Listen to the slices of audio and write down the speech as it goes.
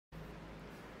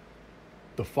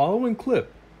The following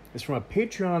clip is from a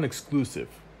Patreon exclusive.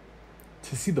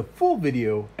 To see the full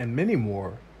video and many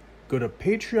more, go to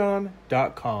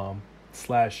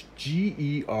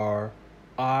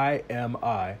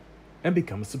patreon.com/GERIMI and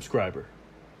become a subscriber.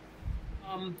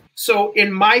 So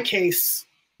in my case,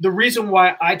 the reason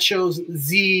why I chose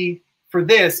Z for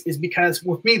this is because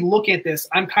with me looking at this,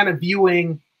 I'm kind of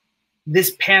viewing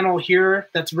this panel here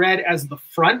that's red as the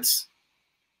front.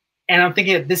 And I'm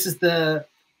thinking that this is the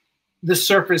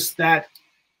surface that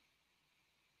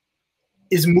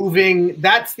is moving.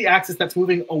 That's the axis that's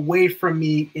moving away from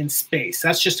me in space.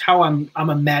 That's just how I'm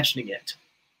imagining it.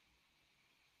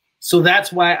 So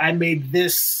that's why I made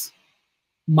this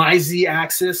my Z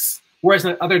axis, whereas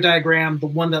in the other diagram, the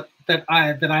one that I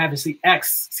have as the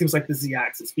X seems like the Z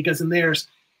axis, because in theirs,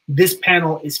 this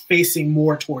panel is facing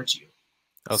more towards you.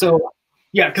 Okay. So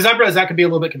yeah, because I realized that could be a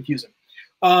little bit confusing.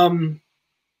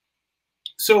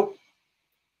 So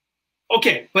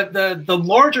okay, but the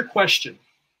larger question.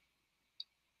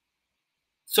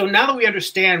 So now that we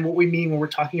understand what we mean when we're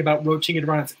talking about rotating it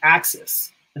around its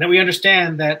axis, and that we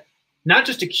understand that not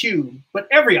just a cube, but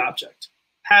every object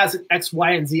has an X,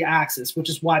 Y, and Z axis, which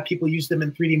is why people use them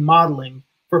in 3D modeling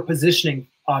for positioning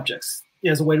objects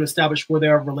as a way to establish where they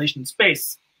are in relation to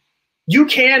space. You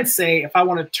can say, if I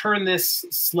want to turn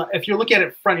this, if you're looking at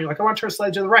it front, you're like, I want to turn a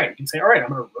slide to the right. You can say, all right, I'm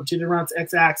going to rotate it around its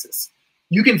X axis.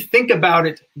 You can think about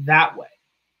it that way.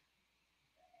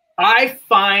 I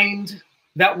find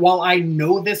that while I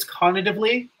know this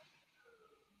cognitively,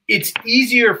 it's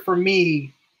easier for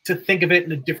me to think of it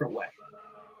in a different way.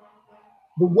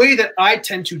 The way that I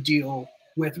tend to deal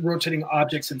with rotating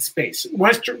objects in space,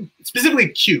 specifically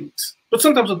cubes, but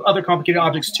sometimes with other complicated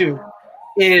objects too,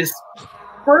 is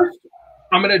first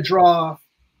I'm going to draw,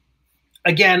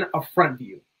 again, a front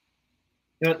view.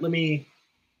 You know what, let me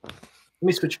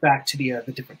switch back to the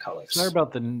different colors. Sorry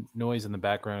about the noise in the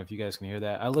background, if you guys can hear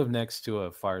that. I live next to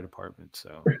a fire department,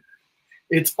 so.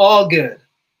 It's all good.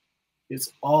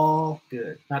 It's all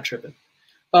good. Not tripping.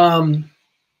 Let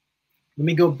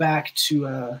me go back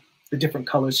to the different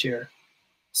colors here.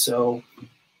 So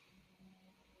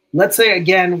let's say,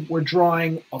 again, we're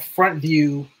drawing a front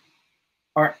view,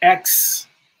 our X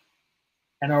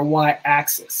and our Y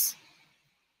axis.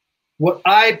 What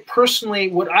I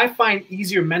find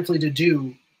easier mentally to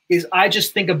do is I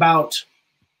just think about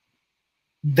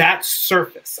that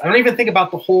surface. I don't even think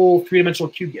about the whole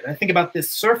three-dimensional cube yet. I think about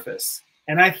this surface,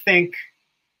 and I think,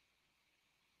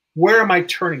 where am I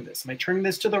turning this? Am I turning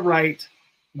this to the right?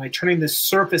 Am I turning this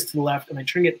surface to the left? Am I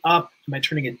turning it up? Am I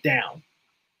turning it down?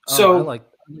 So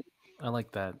I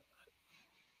like that.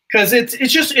 Because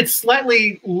it's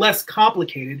slightly less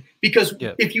complicated, because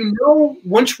if you know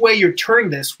which way you're turning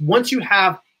this, once you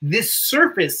have this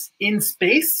surface in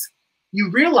space, you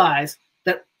realize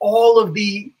that all of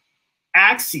the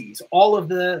axes, all of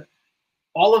the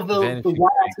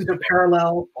y-axes are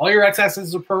parallel, all your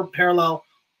x-axes are parallel,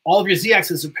 all of your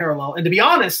z-axes are parallel. And to be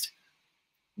honest,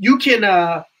 you can,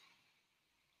 well,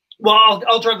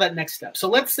 I'll draw that next step. So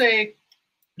let's say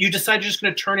you decide you're just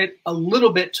going to turn it a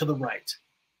little bit to the right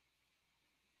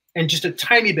and just a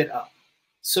tiny bit up.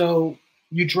 So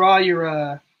you draw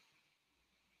your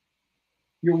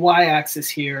y-axis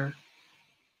here.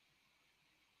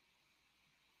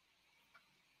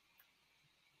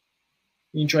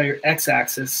 You draw your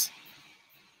x-axis.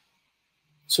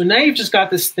 So now you've just got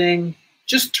this thing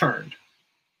just turned.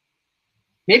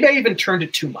 Maybe I even turned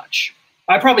it too much.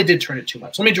 I probably did turn it too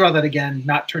much. Let me draw that again,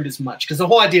 not turned as much, because the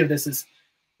whole idea of this is,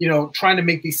 you know, trying to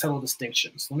make these subtle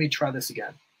distinctions. Let me try this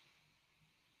again.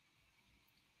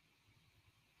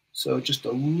 So just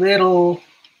a little,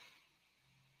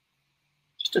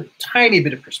 just a tiny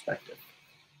bit of perspective.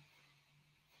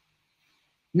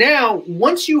 Now,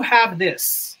 once you have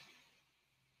this,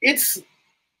 let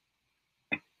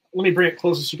me bring it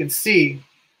closer so you can see,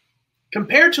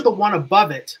 compared to the one above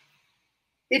it,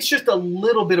 it's just a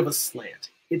little bit of a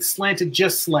slant. It's slanted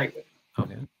just slightly.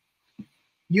 Okay.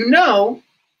 You know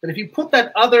that if you put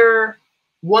that other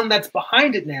one that's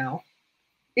behind it now,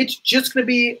 it's just going to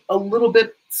be a little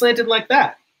bit slanted like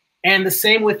that. And the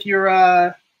same with your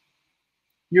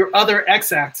other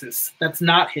x-axis that's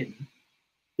not hidden,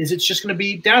 is it's just going to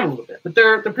be down a little bit. But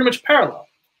they're pretty much parallel.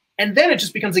 And then it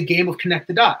just becomes a game of connect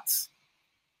the dots.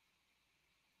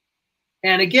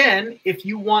 And again, if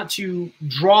you want to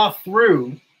draw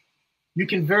through, you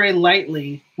can very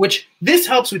lightly, which this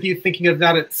helps with you thinking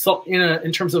about it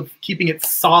in terms of keeping it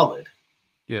solid.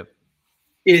 Yep.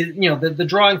 You know, the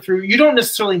drawing through, you don't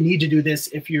necessarily need to do this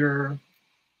if you're,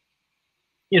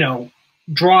 you know,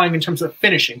 drawing in terms of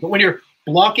finishing. But when you're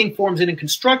blocking forms in and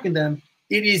constructing them,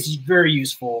 it is very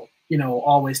useful, you know,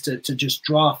 always to just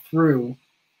draw through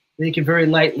Then you can very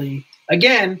lightly,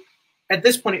 again, at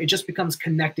this point, it just becomes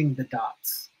connecting the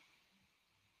dots.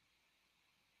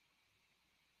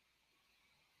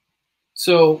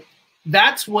 So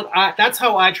that's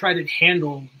how I try to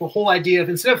handle the whole idea of,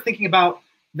 instead of thinking about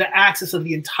the axis of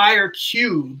the entire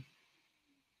cube,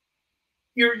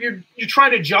 you're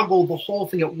trying to juggle the whole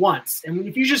thing at once. And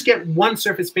if you just get one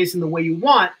surface facing the way you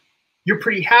want, you're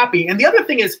pretty happy. And the other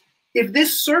thing is, if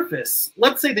this surface,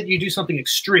 let's say that you do something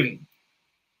extreme.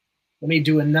 Let me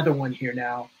do another one here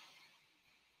now.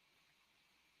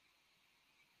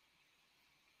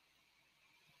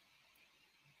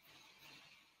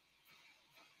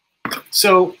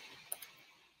 So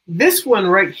this one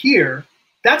right here,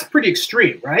 that's pretty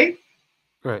extreme, right?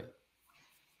 Right.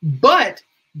 But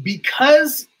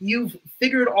because you've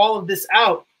figured all of this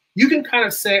out, you can kind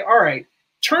of say, all right,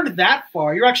 turned that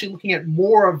far, you're actually looking at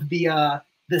more of the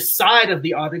side of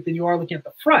the object than you are looking at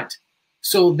the front.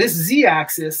 So this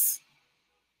z-axis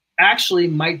actually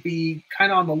might be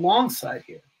kind of on the long side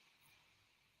here.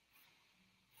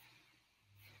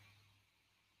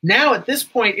 Now at this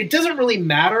point, it doesn't really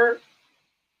matter.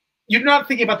 You're not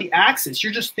thinking about the axis.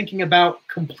 You're just thinking about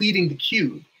completing the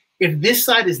cube. If this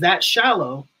side is that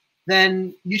shallow,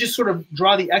 then you just sort of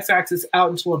draw the x-axis out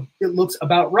until it looks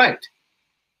about right.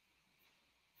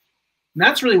 And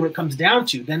that's really what it comes down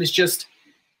to. Then it's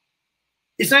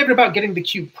not even about getting the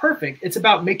cube perfect. It's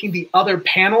about making the other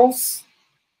panels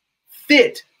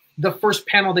fit the first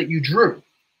panel that you drew.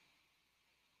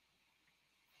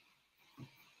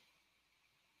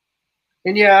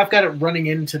 And yeah, I've got it running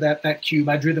into that cube.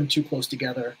 I drew them too close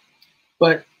together.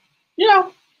 But, you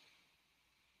know,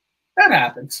 that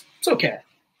happens. It's okay.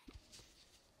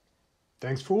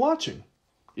 Thanks for watching.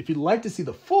 If you'd like to see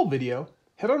the full video,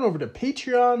 head on over to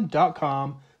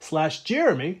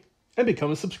patreon.com/Jeremy and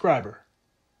become a subscriber.